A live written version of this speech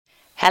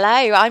Hello,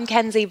 I'm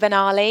Kenzie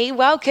Benali.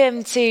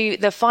 Welcome to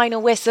the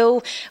final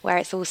whistle, where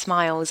it's all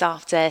smiles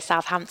after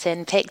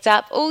Southampton picked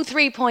up all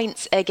 3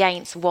 points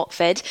against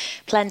Watford.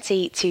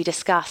 Plenty to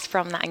discuss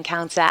from that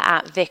encounter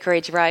at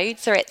Vicarage Road.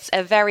 So it's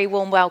a very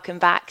warm welcome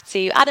back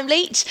to Adam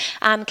Leach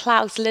and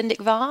Klaus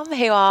Lundekvam,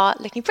 who are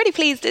looking pretty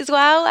pleased as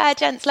well.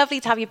 Gents, lovely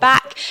to have you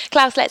back.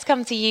 Klaus, let's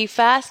come to you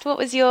first. What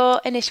was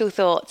your initial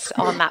thoughts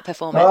on that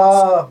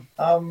performance?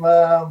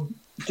 I'm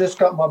just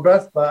got my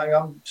breath back.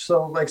 I'm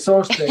so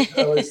exhausted.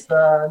 It was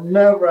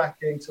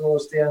nerve-wracking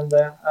towards the end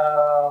there.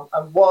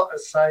 And what a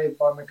save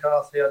by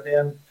McCarthy at the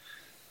end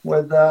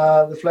with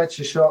the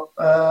Fletcher shot.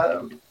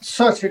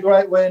 Such a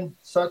great win,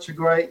 such a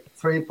great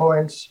 3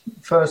 points,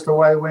 first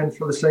away win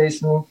for the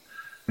season.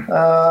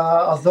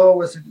 I thought it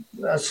was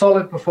a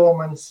solid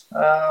performance,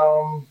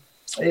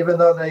 even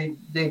though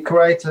they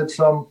created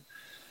some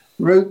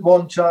Route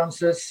 1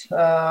 chances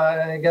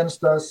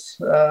against us.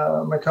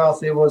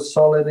 McCarthy was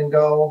solid in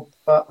goal,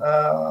 but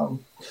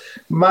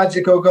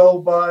magical goal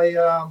by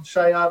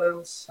Che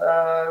Adams.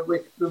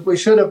 We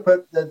should have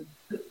put the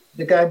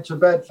game to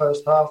bed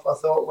first half. I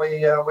thought we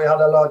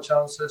had a lot of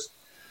chances,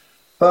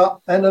 but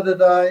end of the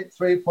day,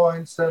 3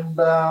 points, and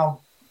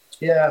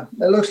it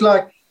looks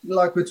like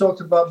we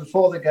talked about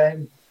before the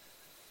game.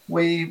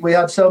 We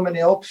had so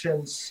many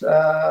options.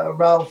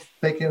 Ralph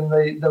picking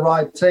the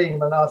right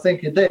team, and I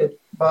think he did.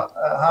 But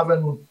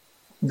having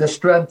the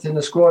strength in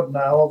the squad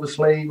now,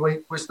 obviously,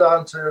 we're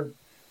starting to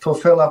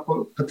fulfill our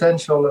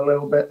potential a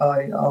little bit,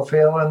 I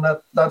feel, and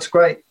that's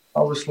great.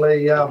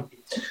 Obviously, a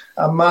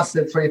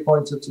massive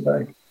 3-pointer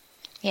today.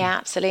 Yeah,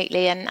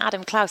 absolutely. And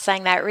Adam, Klaus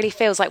saying that, it really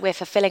feels like we're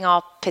fulfilling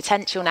our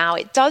potential now.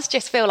 It does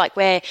just feel like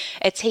we're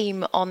a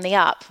team on the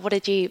up. What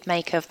did you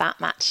make of that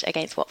match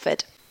against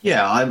Watford?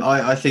 Yeah,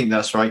 I think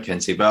that's right,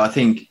 Kenzie. But I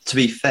think, to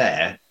be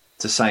fair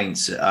to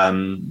Saints,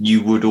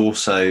 you would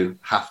also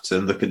have to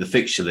look at the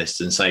fixture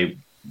list and say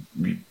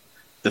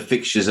the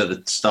fixtures at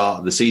the start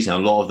of the season, a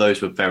lot of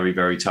those were very,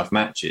 very tough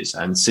matches.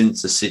 And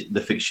since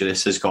the fixture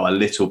list has got a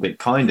little bit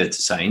kinder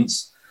to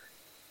Saints,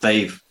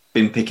 they've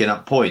been picking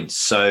up points.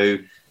 So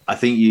I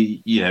think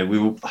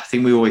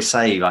we always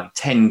say like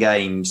 10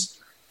 games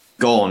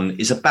gone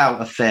is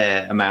about a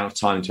fair amount of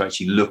time to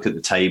actually look at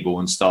the table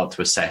and start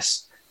to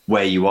assess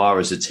where you are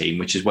as a team,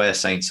 which is where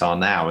Saints are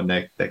now, and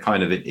they're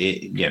kind of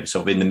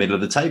sort of in the middle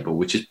of the table,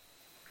 which is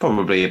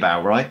probably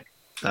about right,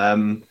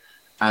 and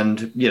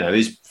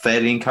is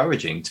fairly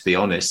encouraging, to be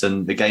honest.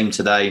 And the game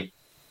today,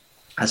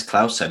 as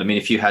Klaus said, I mean,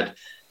 if you had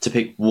to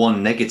pick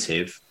one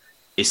negative,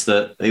 it's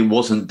that it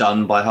wasn't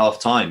done by half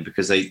time,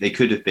 because they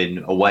could have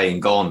been away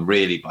and gone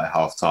really by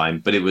half time,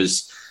 but it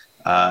was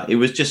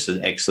just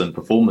an excellent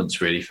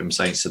performance really from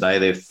Saints today.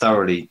 They've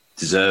thoroughly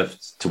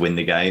deserved to win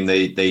the game.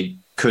 They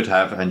could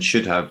have and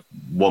should have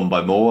won by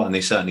more, and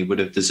they certainly would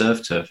have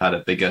deserved to have had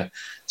a bigger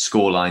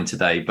scoreline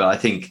today. But I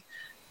think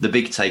the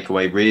big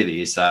takeaway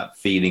really is that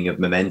feeling of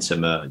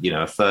momentum,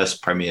 a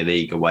first Premier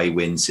League away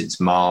win since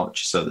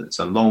March. So it's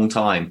a long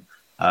time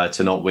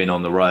to not win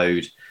on the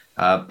road,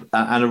 and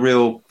a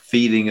real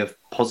feeling of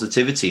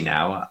positivity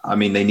now. I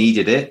mean, they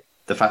needed it.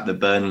 The fact that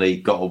Burnley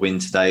got a win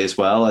today as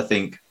well, I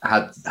think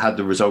had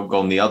the result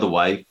gone the other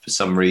way for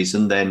some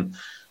reason, then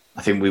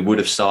I think we would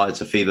have started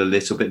to feel a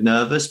little bit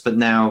nervous. But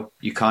now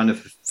you kind of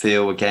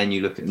feel, again,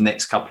 you look at the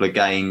next couple of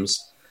games,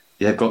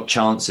 they've got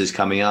chances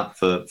coming up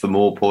for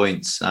more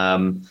points.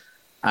 And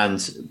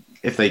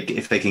if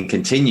they can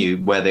continue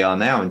where they are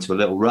now into a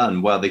little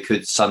run, well, they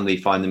could suddenly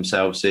find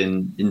themselves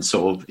in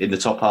the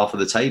top half of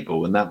the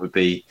table. And that would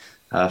be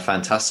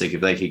fantastic if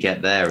they could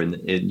get there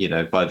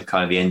by the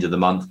kind of the end of the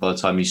month, by the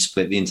time you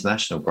split the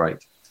international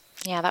break.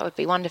 Yeah, that would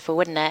be wonderful,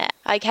 wouldn't it?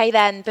 OK,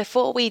 then,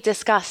 before we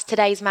discuss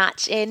today's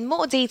match in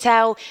more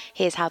detail,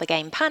 here's how the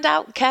game panned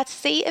out,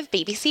 courtesy of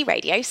BBC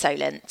Radio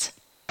Solent.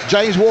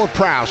 James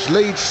Ward-Prowse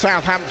leads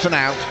Southampton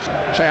out.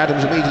 Che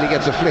Adams immediately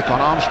gets a flick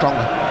on. Armstrong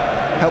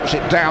helps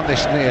it down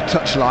this near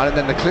touchline, and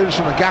then the clearance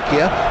from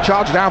Ngakia,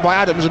 charged down by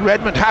Adams, and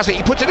Redmond has it.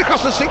 He puts it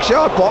across the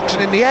 6-yard box,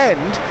 and in the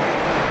end,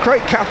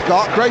 Craig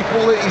Cathcart,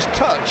 grateful that his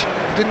touch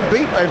didn't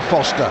beat Ben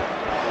Foster.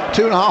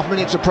 2.5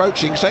 minutes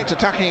approaching, Saints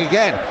attacking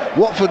again.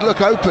 Watford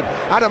look open.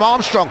 Adam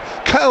Armstrong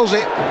curls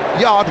it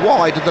yard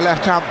wide of the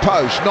left-hand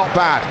post. Not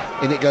bad.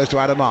 In it goes to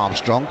Adam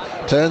Armstrong.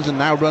 Turns and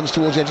now runs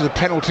towards the edge of the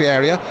penalty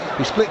area.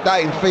 He split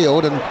that in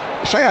field, and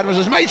Che Adams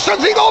has made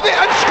something of it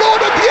and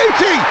scored a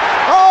beauty.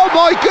 Oh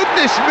my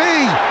goodness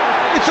me.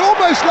 It's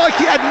almost like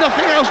he had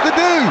nothing else to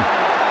do.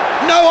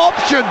 No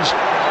options.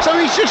 So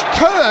he's just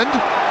turned,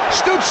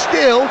 stood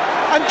still,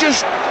 and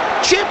just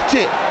chipped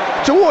it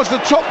towards the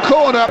top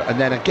corner. And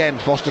then again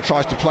Foster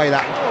tries to play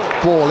that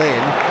ball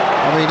in.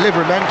 I mean,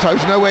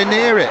 Livramento's nowhere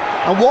near it,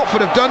 and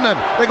Watford have done them.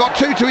 They got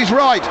two to his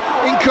right.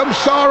 In comes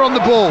Sarr on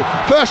the ball.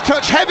 First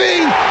touch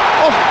heavy,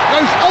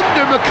 goes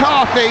under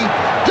McCarthy,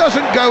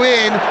 doesn't go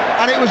in,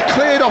 and it was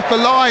cleared off the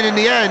line in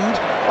the end,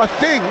 I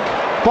think,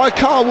 by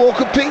Kyle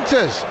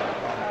Walker-Peters,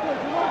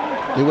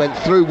 who went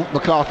through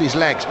McCarthy's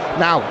legs.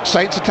 Now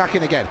Saints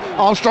attacking again.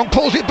 Armstrong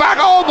pulls it back.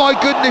 Oh my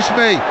goodness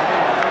me.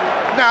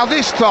 Now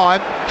this time,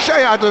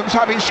 Che Adams,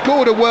 having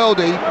scored a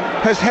worldie,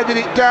 has headed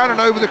it down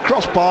and over the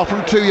crossbar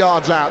from 2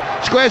 yards out.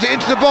 Squares it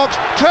into the box,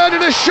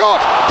 turning a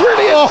shot.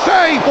 Brilliant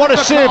save! What a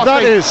save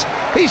that is!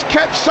 He's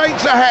kept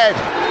Saints ahead,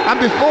 and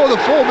before the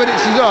 4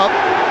 minutes is up,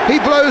 he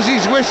blows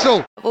his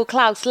whistle. Well,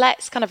 Klaus,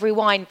 let's kind of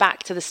rewind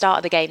back to the start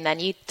of the game then.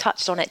 You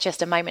touched on it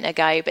just a moment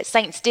ago, but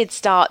Saints did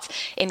start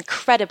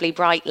incredibly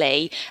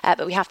brightly,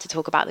 but we have to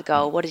talk about the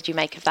goal. What did you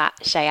make of that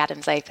Che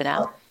Adams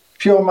opener?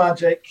 Pure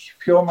magic.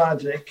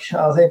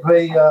 I think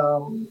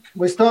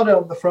we started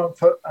on the front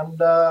foot and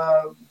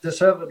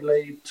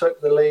deservedly took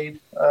the lead.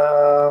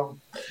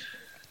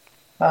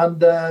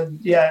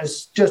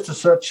 It's just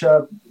such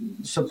a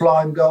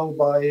sublime goal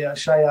by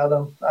Che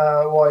Adams.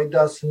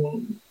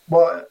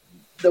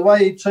 The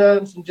way he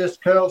turns and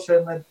just curls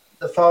in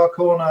the far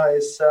corner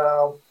is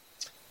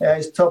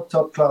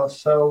top class.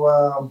 So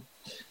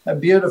a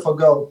beautiful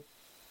goal.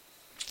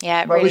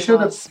 Yeah, it but really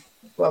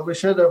we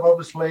should have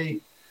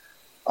obviously.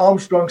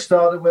 Armstrong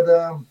started with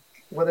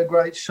a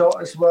great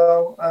shot as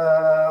well.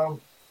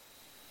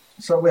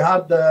 So we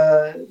had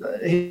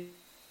he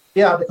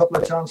had a couple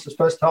of chances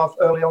first half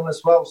early on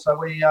as well. So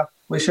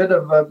we should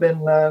have been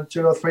 2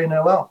 or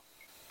 3-0 up.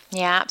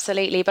 Yeah,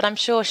 absolutely. But I'm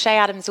sure Che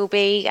Adams will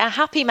be a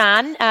happy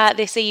man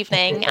this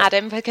evening,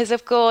 Adam, because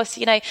of course,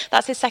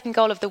 that's his second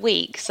goal of the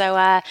week.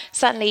 So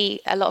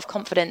certainly a lot of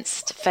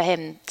confidence for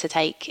him to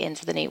take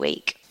into the new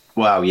week.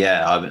 Well,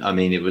 yeah, I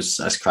mean, it was,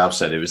 as Klaus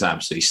said, it was an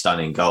absolutely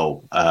stunning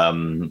goal.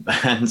 And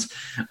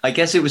I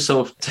guess it was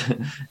sort of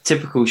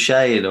typical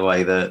Che in a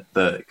way that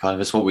kind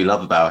of is what we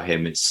love about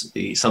him.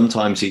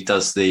 Sometimes he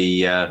does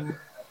the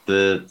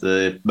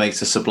makes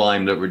the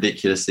sublime look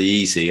ridiculously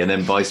easy, and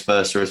then vice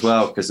versa as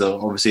well, because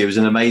obviously it was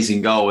an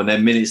amazing goal. And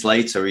then minutes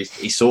later,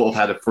 he sort of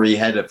had a free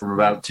header from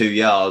about 2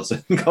 yards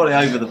and got it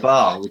over the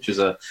bar, which was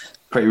a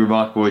pretty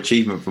remarkable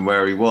achievement from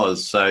where he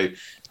was. So,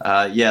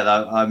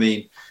 I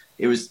mean,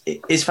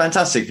 it's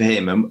fantastic for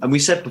him. And we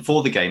said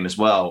before the game as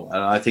well,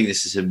 and I think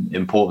this is an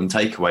important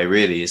takeaway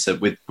really, is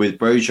that with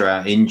Broja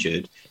out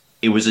injured,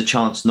 it was a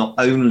chance not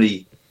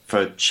only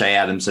for Che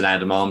Adams and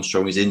Adam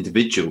Armstrong as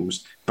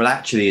individuals, but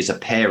actually as a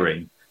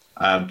pairing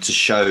to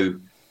show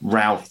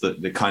Ralph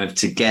that the kind of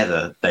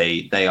together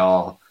they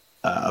are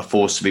a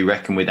force to be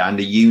reckoned with and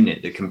a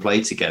unit that can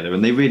play together.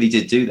 And they really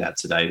did do that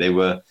today. They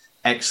were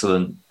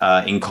excellent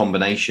in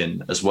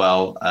combination as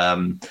well.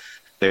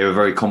 They were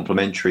very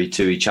complementary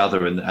to each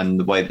other, and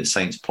the way that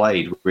Saints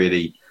played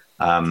really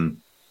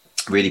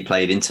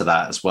played into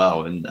that as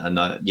well. I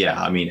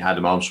mean,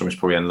 Adam Armstrong was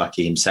probably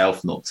unlucky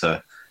himself not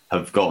to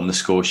have gotten the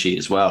score sheet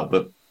as well.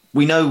 But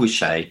we know with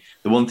Che,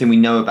 the one thing we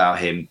know about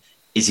him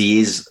is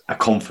he is a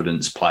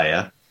confidence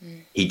player.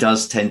 He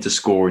does tend to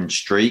score in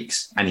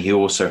streaks, and he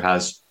also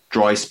has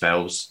dry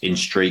spells in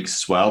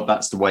streaks as well.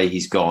 That's the way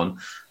he's gone.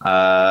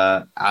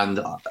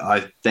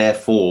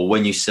 Therefore,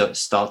 when you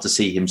start to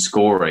see him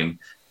scoring,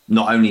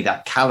 not only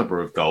that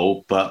caliber of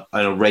goal, but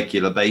on a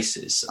regular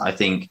basis, I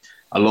think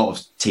a lot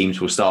of teams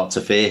will start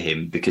to fear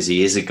him, because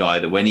he is a guy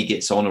that when he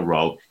gets on a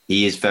roll,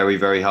 he is very,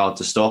 very hard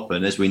to stop.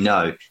 And as we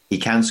know, he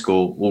can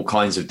score all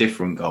kinds of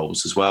different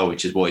goals as well,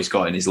 which is what he's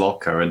got in his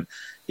locker. And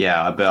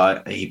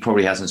but he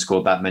probably hasn't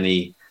scored that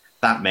many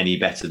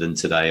better than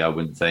today, I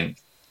wouldn't think.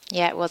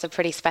 Yeah, it was a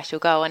pretty special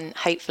goal, and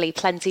hopefully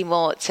plenty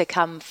more to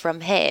come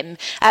from him.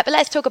 But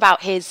let's talk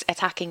about his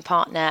attacking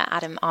partner,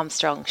 Adam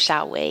Armstrong,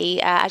 shall we?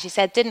 As you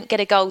said, didn't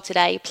get a goal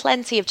today.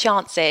 Plenty of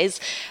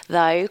chances,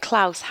 though.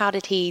 Klaus, how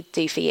did he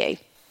do for you?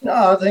 No,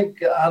 I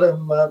think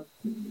Adam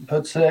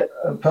puts it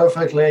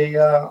perfectly.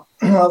 I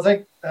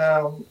think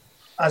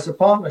as a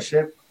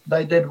partnership,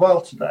 they did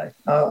well today.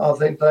 I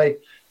think they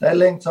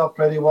linked up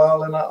pretty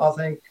well, and I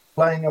think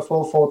playing a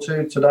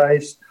 4-4-2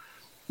 today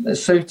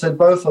suited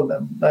both of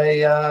them.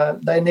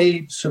 They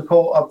need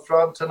support up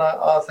front, and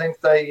I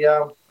think they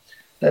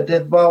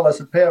did well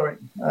as a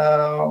pairing.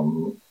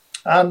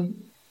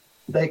 And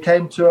they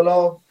came to a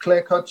lot of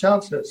clear-cut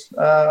chances.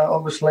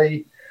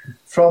 Obviously,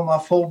 from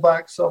our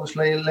fullbacks,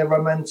 obviously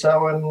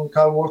Livramento and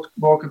Kyle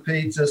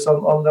Walker-Peters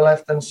on the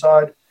left-hand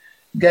side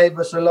gave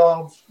us a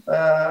lot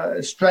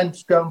of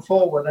strength going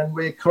forward, and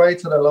we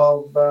created a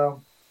lot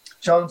of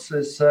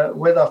chances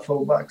with our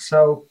fullbacks.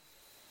 So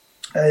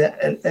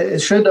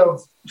it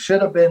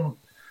should have been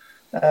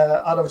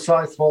out of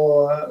sight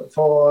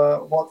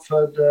for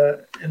Watford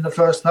in the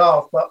first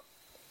half, but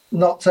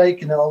not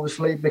taking it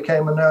obviously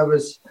became a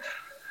nervous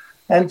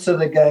end to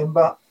the game.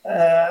 But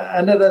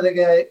end of the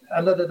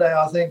day,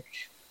 I think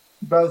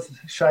both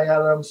Che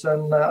Adams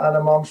and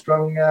Adam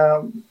Armstrong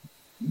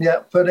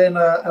put in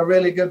a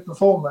really good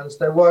performance.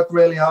 They worked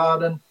really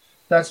hard, and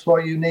that's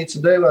what you need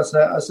to do as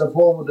a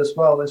forward as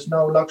well. There's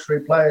no luxury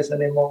players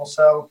anymore,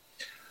 so.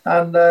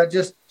 And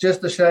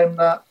just a shame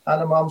that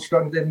Adam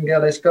Armstrong didn't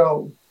get his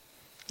goal.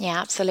 Yeah,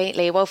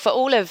 absolutely. Well, for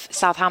all of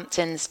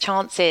Southampton's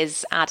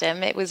chances,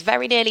 Adam, it was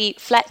very nearly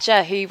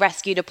Fletcher who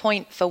rescued a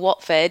point for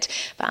Watford,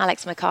 but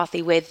Alex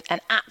McCarthy with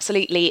an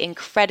absolutely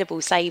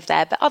incredible save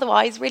there. But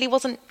otherwise, really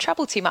wasn't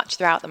troubled too much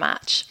throughout the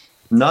match.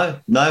 No.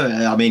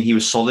 I mean, he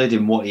was solid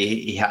in what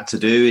he had to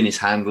do in his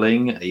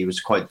handling. He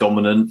was quite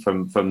dominant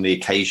from the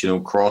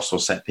occasional cross or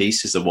set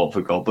pieces that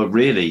Watford got, but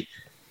really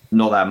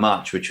not that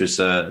much, which was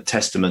a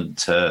testament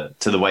to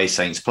the way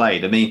Saints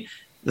played. I mean,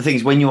 the thing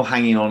is, when you're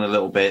hanging on a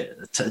little bit,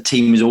 a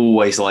team is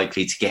always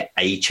likely to get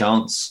a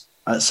chance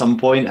at some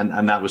point,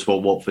 and that was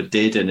what Watford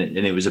did, and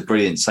it was a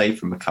brilliant save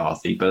from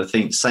McCarthy. But I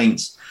think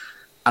Saints,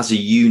 as a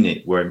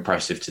unit, were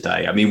impressive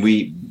today. I mean,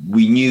 we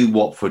knew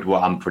Watford were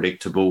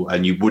unpredictable,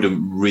 and you wouldn't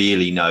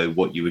really know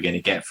what you were going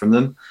to get from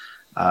them.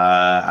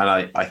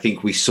 And I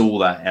think we saw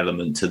that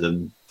element to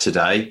them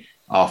today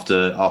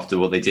after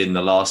what they did in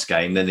the last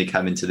game. Then they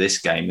come into this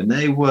game, and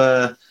they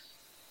were,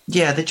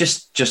 they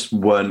just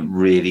weren't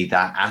really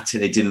that at it.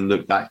 They didn't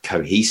look that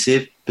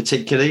cohesive,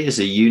 particularly as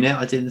a unit,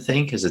 I didn't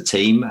think, as a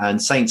team.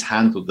 And Saints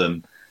handled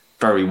them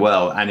very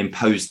well and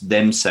imposed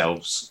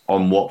themselves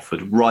on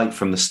Watford right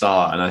from the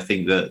start. And I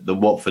think that the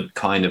Watford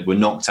kind of were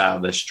knocked out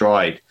of their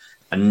stride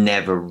and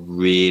never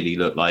really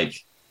looked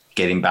like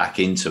getting back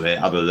into it,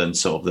 other than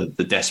sort of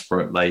the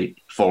desperate late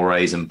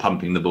forays and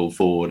pumping the ball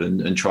forward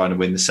and trying to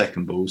win the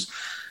second balls.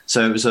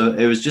 So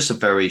it was just a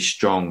very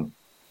strong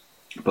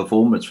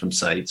performance from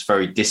Saints,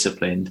 very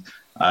disciplined.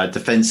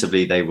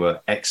 Defensively, they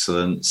were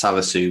excellent.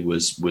 Salisu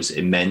was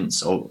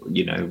immense.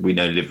 We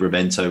know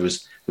Livramento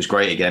was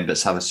great again, but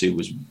Salisu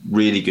was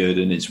really good,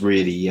 and it's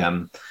really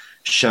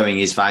showing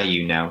his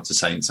value now to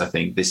Saints. I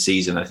think this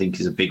season,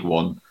 is a big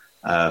one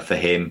for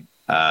him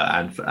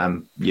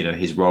and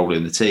his role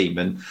in the team,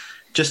 and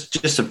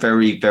just a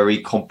very,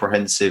 very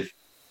comprehensive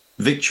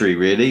victory.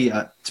 Really,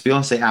 to be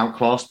honest, they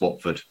outclassed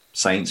Watford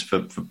Saints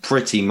for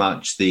pretty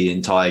much the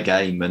entire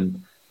game,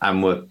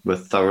 and were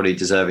thoroughly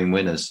deserving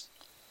winners.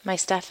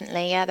 Most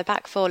definitely, yeah. The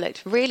back four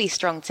looked really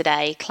strong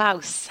today.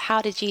 Klaus,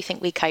 how did you think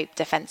we coped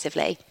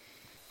defensively?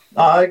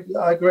 I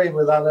agree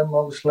with Adam,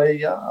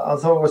 obviously. I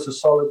thought it was a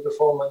solid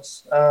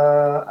performance.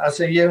 As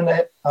a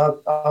unit,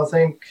 I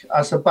think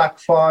as a back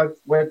five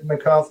with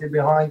McCarthy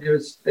behind you,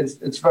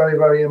 it's very,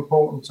 very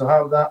important to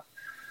have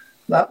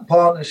that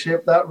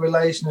partnership, that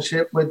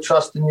relationship with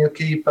trusting your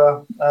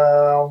keeper,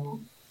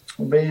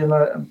 being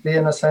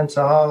a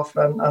centre half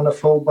and a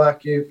full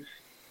back.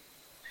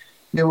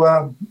 You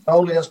are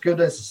only as good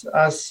as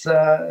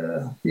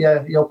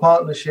your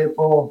partnership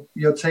or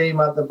your team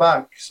at the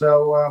back.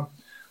 So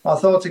I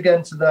thought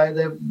again today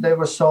they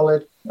were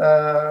solid,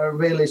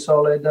 really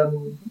solid,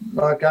 and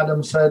like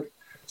Adam said,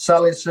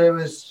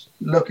 Salisu is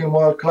looking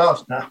world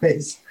class now.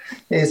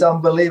 He's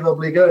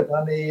unbelievably good,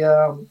 and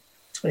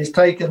he's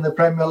taken the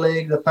Premier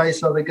League, the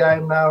pace of the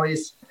game now.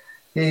 He's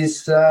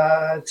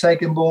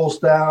taking balls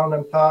down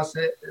and pass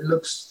it. It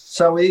looks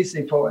so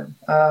easy for him.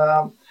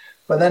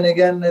 But then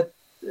again,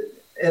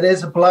 it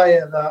is a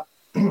player that,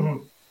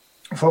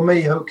 for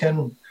me, who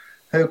can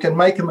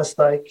make a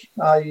mistake.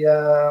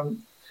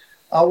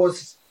 I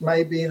was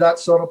maybe that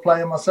sort of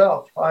player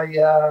myself. I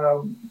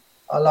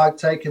like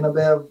taking a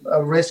bit of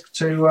a risk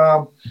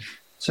to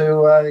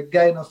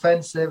gain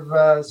offensive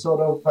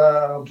sort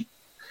of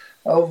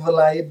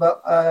overlay,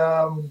 but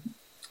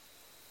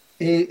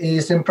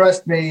he's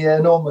impressed me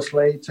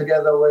enormously.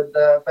 Together with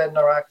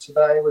Bednarak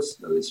today,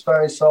 was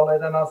very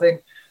solid, and I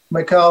think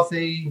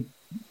McCarthy.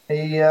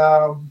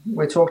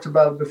 We talked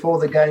about it before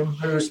the game.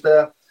 Who's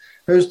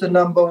the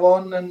number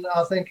one? And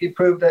I think he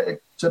proved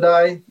it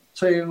today.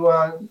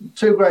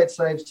 Two great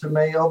saves to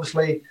me.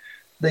 Obviously,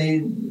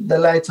 the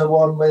later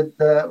one with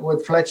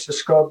Fletcher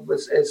Scott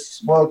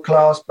is world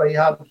class. But he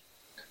had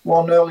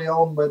one early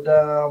on with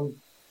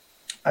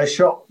a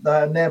shot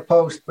near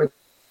post, which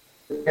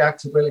he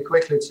reacted really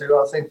quickly to.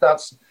 I think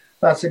that's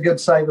a good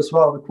save as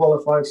well, a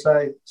qualified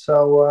save.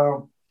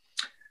 So.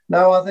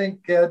 No, I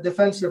think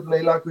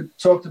defensively, like we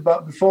talked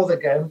about before the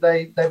game,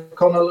 they've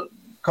come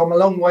a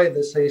long way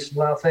this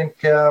season. I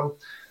think, and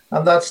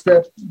that's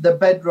the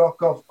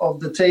bedrock of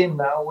the team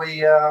now.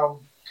 We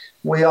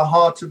are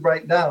hard to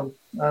break down,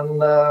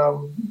 and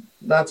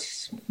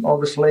that's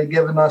obviously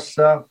given us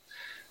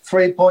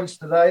 3 points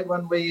today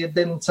when we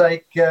didn't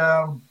take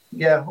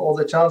all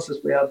the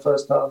chances we had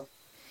first half.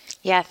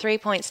 Yeah, 3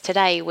 points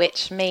today,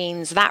 which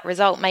means that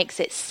result makes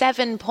it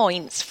 7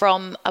 points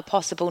from a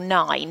possible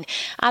 9.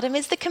 Adam,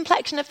 is the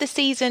complexion of the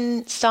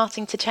season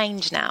starting to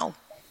change now?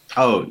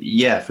 Oh,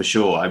 yeah, for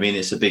sure. I mean,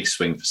 it's a big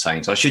swing for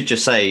Saints. I should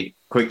just say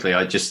quickly,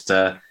 I just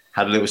had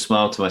a little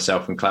smile to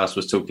myself when Klaus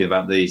was talking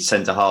about the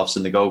centre-halves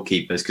and the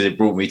goalkeepers, because it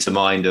brought me to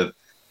mind of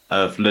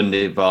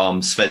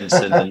Lundevarm,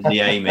 Svensson and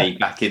Niemi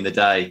back in the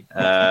day.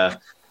 A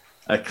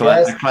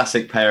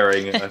classic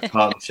pairing, a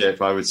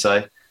partnership, I would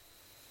say.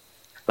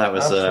 That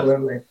was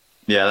absolutely.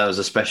 That was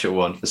a special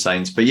one for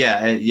Saints. But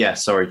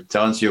sorry, to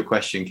answer your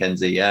question,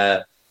 Kenzie.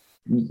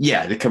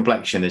 The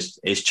complexion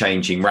is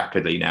changing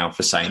rapidly now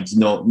for Saints.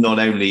 Not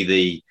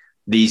only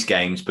these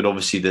games, but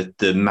obviously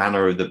the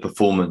manner of the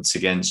performance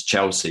against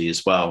Chelsea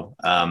as well.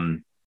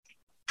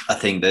 I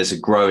think there's a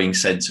growing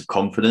sense of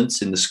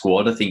confidence in the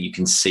squad. I think you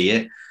can see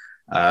it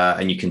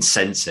and you can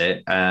sense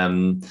it.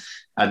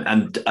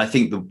 And I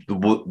think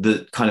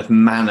the kind of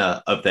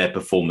manner of their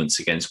performance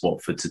against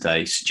Watford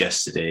today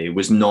suggested it. It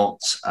was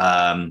not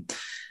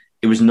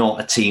it was not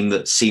a team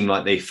that seemed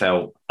like they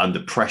felt under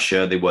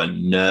pressure. They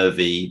weren't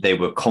nervy. They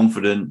were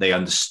confident. They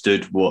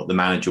understood what the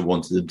manager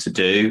wanted them to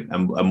do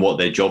and what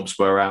their jobs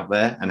were out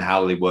there and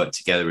how they worked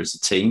together as a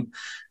team.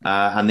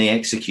 And they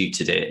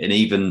executed it. And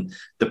even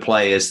the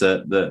players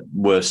that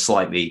were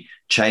slightly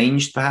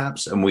changed,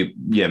 perhaps, and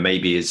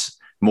maybe is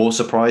more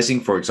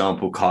surprising. For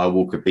example, Kyle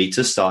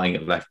Walker-Peters starting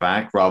at left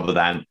back rather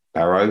than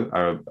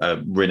Barrow,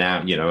 a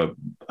renowned, an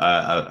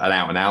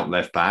out-and-out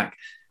left back.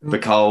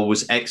 But Kyle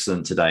was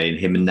excellent today, and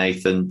him and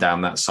Nathan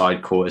down that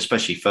side court,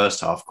 especially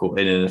first half court,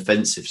 in an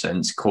offensive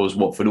sense, caused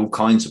Watford all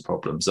kinds of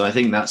problems. And I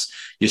think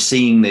you're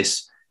seeing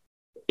this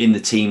in the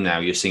team now.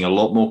 You're seeing a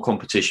lot more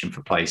competition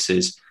for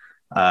places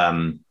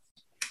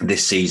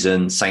this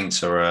season.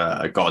 Saints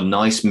are got a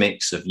nice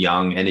mix of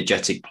young,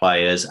 energetic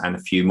players and a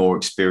few more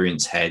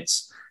experienced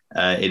heads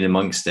in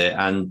amongst it,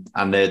 and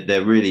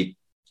they're really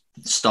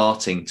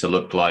starting to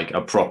look like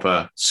a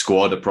proper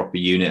squad, a proper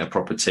unit, a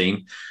proper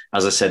team.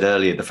 As I said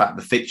earlier, the fact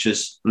the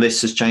fixtures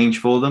list has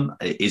changed for them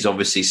is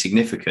obviously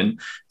significant,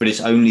 but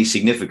it's only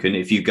significant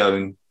if you go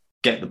and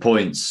get the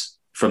points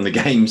from the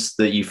games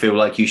that you feel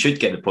like you should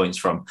get the points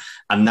from.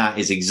 And that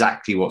is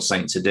exactly what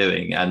Saints are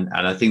doing. And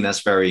I think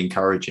that's very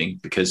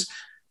encouraging because,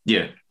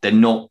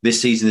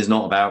 this season is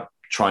not about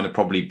trying to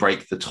probably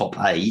break the top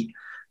 8,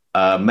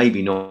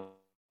 maybe not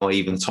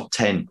even the top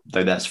 10,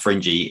 though that's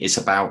fringy. It's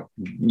about,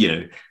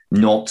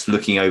 not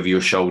looking over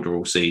your shoulder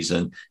all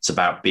season. It's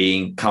about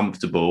being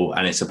comfortable,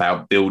 and it's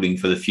about building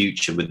for the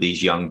future with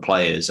these young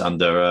players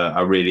under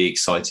a really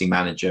exciting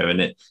manager.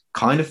 And it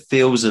kind of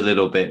feels a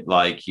little bit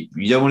like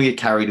you don't want to get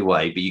carried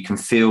away, but you can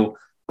feel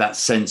that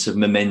sense of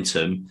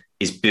momentum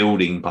is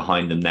building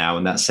behind them now,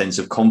 and that sense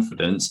of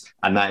confidence.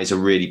 And that is a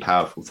really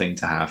powerful thing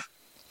to have.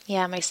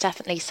 Yeah, most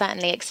definitely.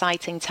 Certainly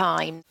exciting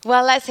time.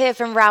 Well, let's hear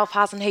from Ralph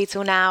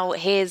Hasenhüttl now.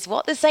 Here's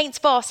what the Saints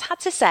boss had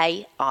to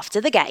say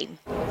after the game.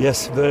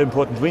 Yes, very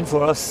important win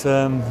for us.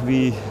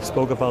 We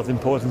spoke about the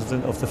importance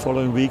of the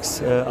following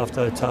weeks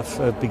after a tough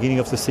beginning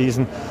of the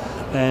season.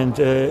 And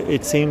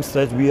it seems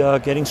that we are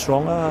getting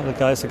stronger. The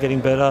guys are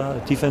getting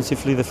better.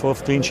 Defensively, the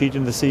 4th clean sheet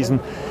in the season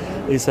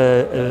is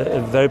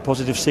a very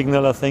positive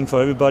signal, I think, for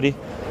everybody.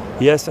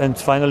 Yes, and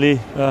finally,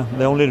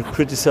 the only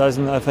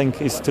criticism I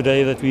think is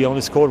today that we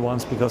only scored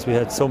once because we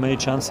had so many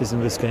chances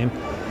in this game.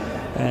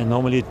 And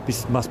normally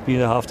it must be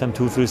the halftime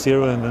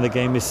 2-3-0, and then the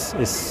game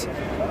is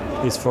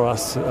for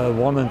us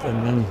won,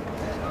 and then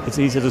it's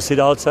easier to sit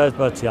outside.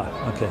 But yeah,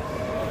 okay.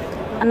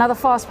 Another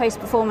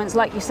fast-paced performance,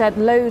 like you said,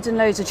 loads and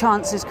loads of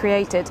chances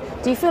created.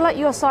 Do you feel like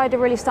your side are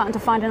really starting to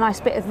find a nice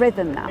bit of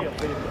rhythm now?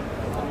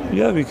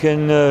 Yeah, we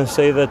can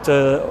say that.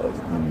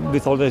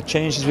 With all the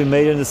changes we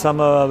made in the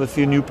summer, with a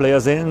few new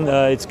players in,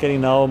 it's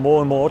getting now more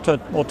and more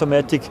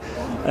automatic,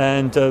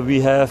 and we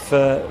have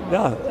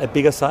a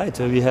bigger side.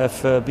 We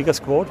have a bigger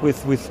squad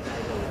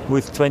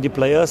with 20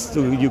 players.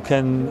 You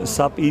can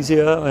sub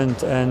easier,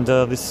 and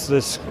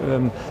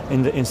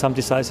in some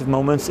decisive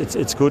moments,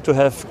 it's good to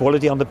have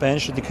quality on the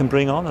bench that you can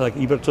bring on, like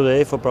Ibra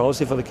today for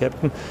Browsey, for the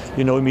captain.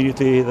 You know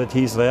immediately that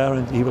he's there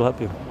and he will help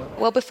you.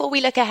 Well, before we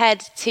look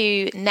ahead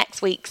to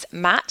next week's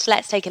match,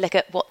 let's take a look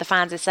at what the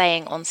fans are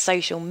saying on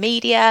social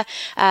media.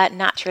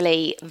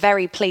 Naturally,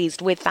 very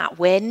pleased with that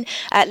win.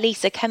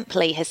 Lisa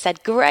Kempley has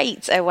said,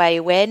 great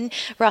away win.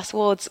 Russ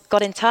Ward's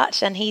got in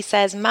touch and he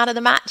says, man of the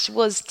match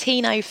was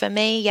Tino for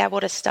me. Yeah,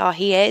 what a star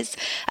he is.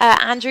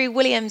 Andrew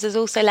Williams has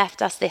also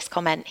left us this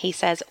comment. He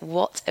says,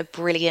 what a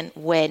brilliant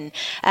win.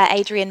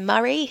 Adrian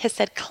Murray has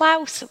said,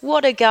 Klaus,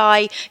 what a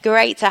guy.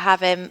 Great to have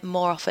him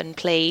more often,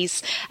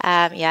 please.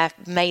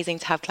 Amazing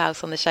to have Klaus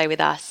on the show with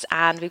us.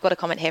 And we've got a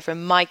comment here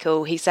from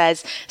Michael. He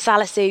says,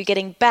 Salisu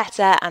getting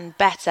better and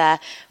better.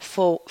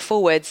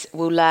 Forwards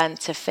will learn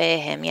to fear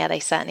him. Yeah, they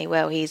certainly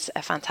will. He's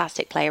a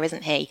fantastic player,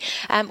 isn't he?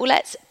 Well,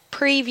 let's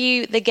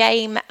preview the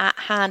game at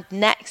hand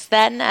next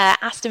then.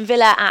 Aston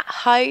Villa at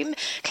home.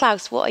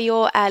 Klaus, what are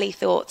your early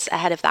thoughts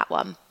ahead of that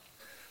one?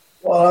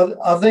 Well,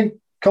 I think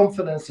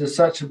confidence is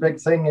such a big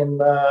thing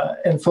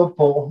in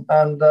football,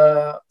 and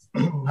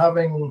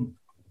having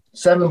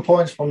 7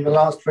 points from the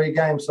last 3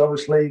 games,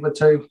 obviously, were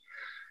two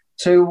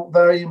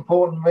very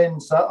important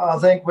wins. I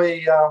think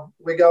we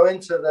go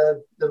into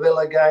the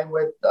Villa game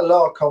with a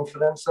lot of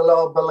confidence, a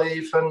lot of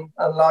belief, and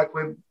like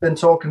we've been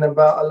talking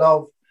about, a lot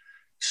of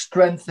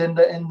strength in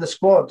the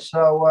squad.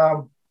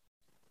 So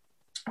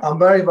I'm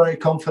very, very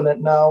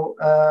confident now.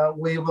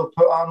 We will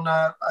put on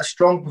a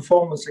strong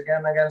performance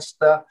again against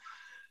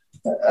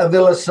a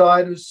Villa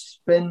side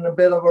who's been a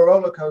bit of a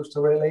roller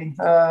coaster, really.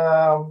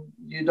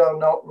 You don't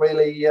not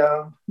really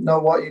know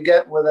what you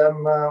get with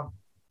them.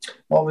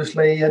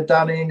 Obviously,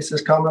 Danny Ings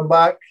is coming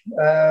back.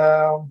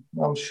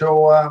 I'm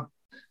sure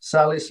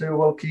Salisu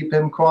will keep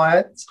him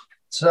quiet.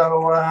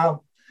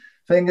 So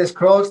fingers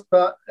crossed.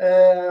 But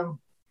I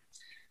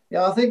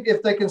think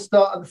if they can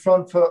start at the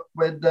front foot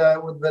with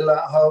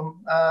Villa at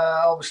home,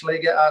 obviously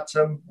get at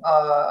them,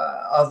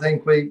 I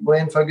think we're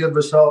in for a good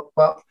result.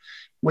 But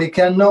we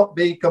cannot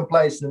be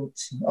complacent.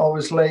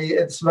 Obviously,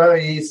 it's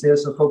very easy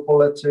as a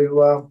footballer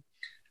to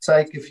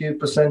take a few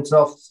 %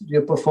 off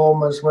your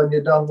performance when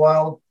you're done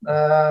well.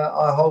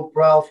 I hope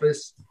Ralph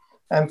is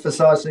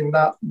emphasising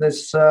that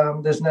this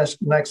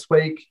next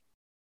week,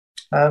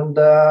 and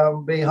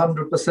be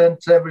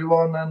 100%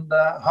 everyone, and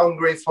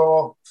hungry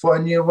for a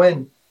new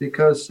win,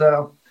 because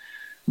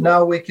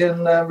now we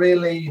can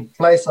really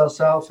place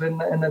ourselves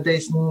in a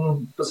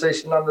decent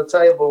position on the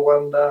table.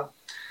 And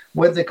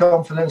with the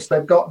confidence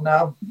they've got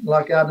now,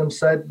 like Adam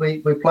said,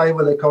 we play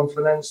with the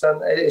confidence,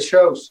 and it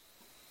shows.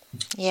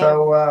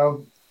 Yeah.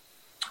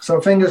 So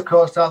fingers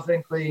crossed. I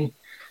think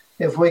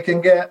if we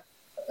can get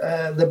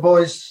the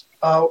boys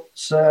out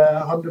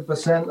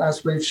 100%,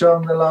 as we've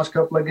shown the last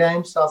couple of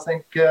games, I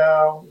think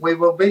we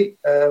will beat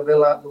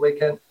Villa at the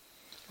weekend.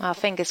 Well,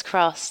 fingers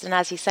crossed. And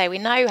as you say, we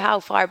know how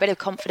far a bit of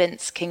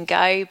confidence can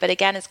go. But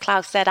again, as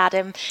Klaus said,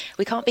 Adam,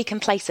 we can't be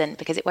complacent,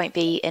 because it won't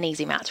be an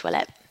easy match, will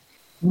it?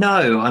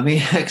 No, I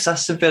mean,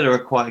 Aston Villa are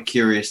quite a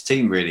curious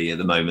team, really, at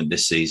the moment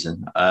this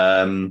season.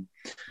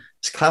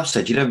 As Klaus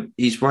said,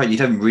 he's right, you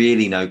don't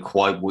really know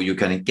quite what you're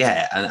going to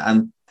get.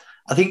 And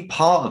I think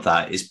part of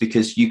that is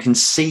because you can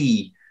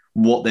see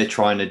what they're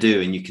trying to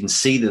do, and you can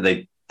see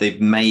that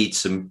they've made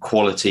some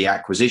quality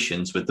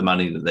acquisitions with the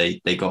money that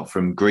they got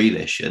from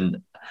Grealish.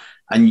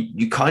 And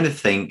you kind of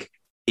think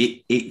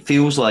it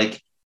feels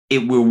like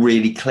it will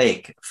really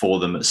click for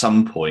them at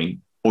some point,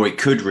 or it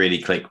could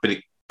really click, but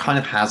it kind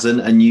of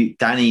hasn't. And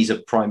Danny's a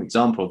prime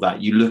example of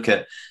that. You look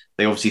at,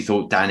 they obviously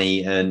thought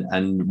Danny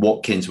and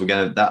Watkins were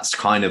that's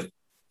kind of,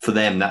 for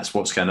them, that's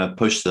what's going to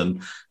push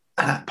them.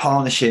 And that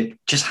partnership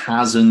just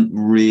hasn't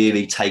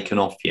really taken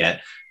off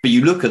yet. But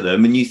you look at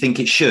them and you think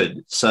it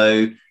should.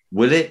 So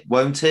will it,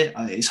 won't it?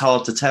 It's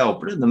hard to tell.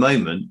 But at the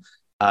moment,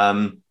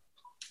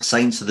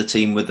 Saints are the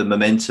team with the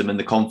momentum and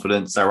the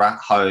confidence. They're at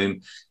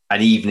home,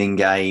 an evening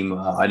game.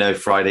 I know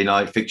Friday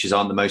night fixtures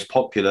aren't the most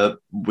popular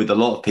with a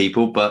lot of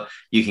people, but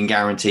you can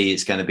guarantee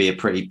it's going to be a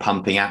pretty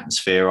pumping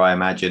atmosphere, I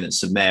imagine, at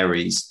St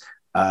Mary's.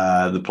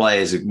 The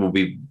players will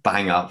be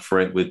bang up for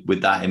it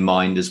with that in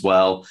mind as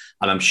well.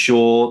 And I'm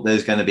sure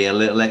there's going to be a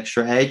little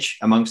extra edge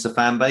amongst the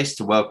fan base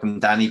to welcome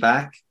Danny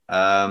back.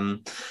 I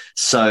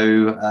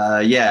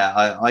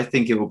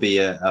think it will be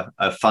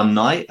a fun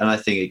night. And I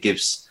think it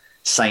gives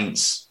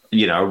Saints,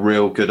 a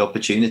real good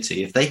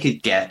opportunity. If they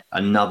could get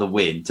another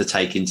win to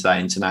take into that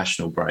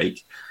international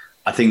break,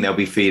 I think they'll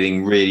be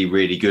feeling really,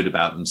 really good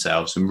about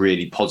themselves and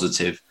really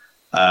positive,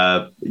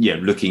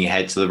 looking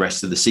ahead to the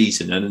rest of the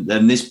season.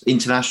 And this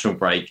international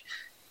break,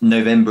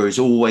 November is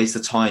always the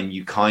time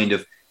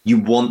you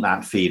want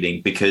that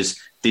feeling, because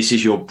this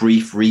is your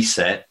brief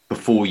reset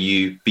before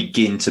you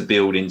begin to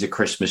build into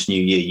Christmas,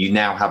 New Year. You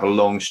now have a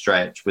long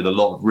stretch with a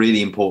lot of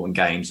really important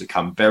games that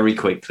come very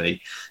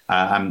quickly,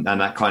 and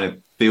that kind of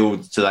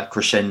builds to that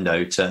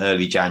crescendo to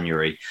early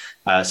January.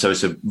 So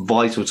it's a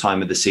vital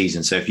time of the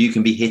season. So if you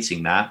can be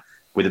hitting that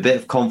with a bit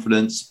of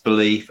confidence,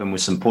 belief, and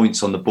with some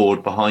points on the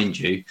board behind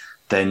you,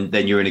 then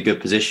you're in a good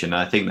position.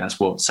 I think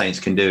that's what Saints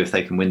can do if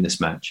they can win this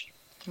match.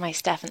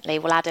 Most definitely.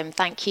 Well, Adam,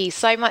 thank you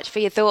so much for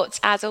your thoughts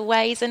as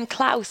always. And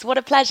Klaus, what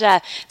a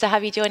pleasure to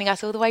have you joining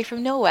us all the way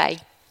from Norway.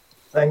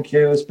 Thank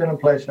you. It's been a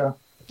pleasure.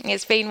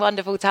 It's been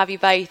wonderful to have you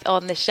both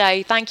on the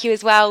show. Thank you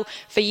as well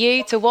for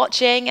you to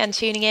watching and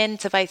tuning in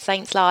to both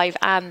Saints Live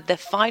and The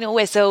Final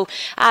Whistle.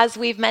 As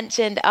we've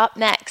mentioned, up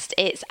next,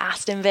 it's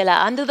Aston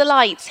Villa under the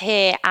lights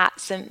here at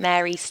St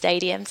Mary's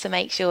Stadium. So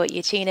make sure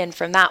you tune in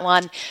from that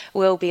one.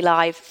 We'll be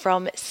live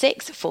from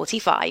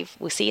 6:45.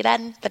 We'll see you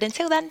then. But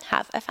until then,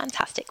 have a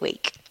fantastic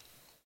week.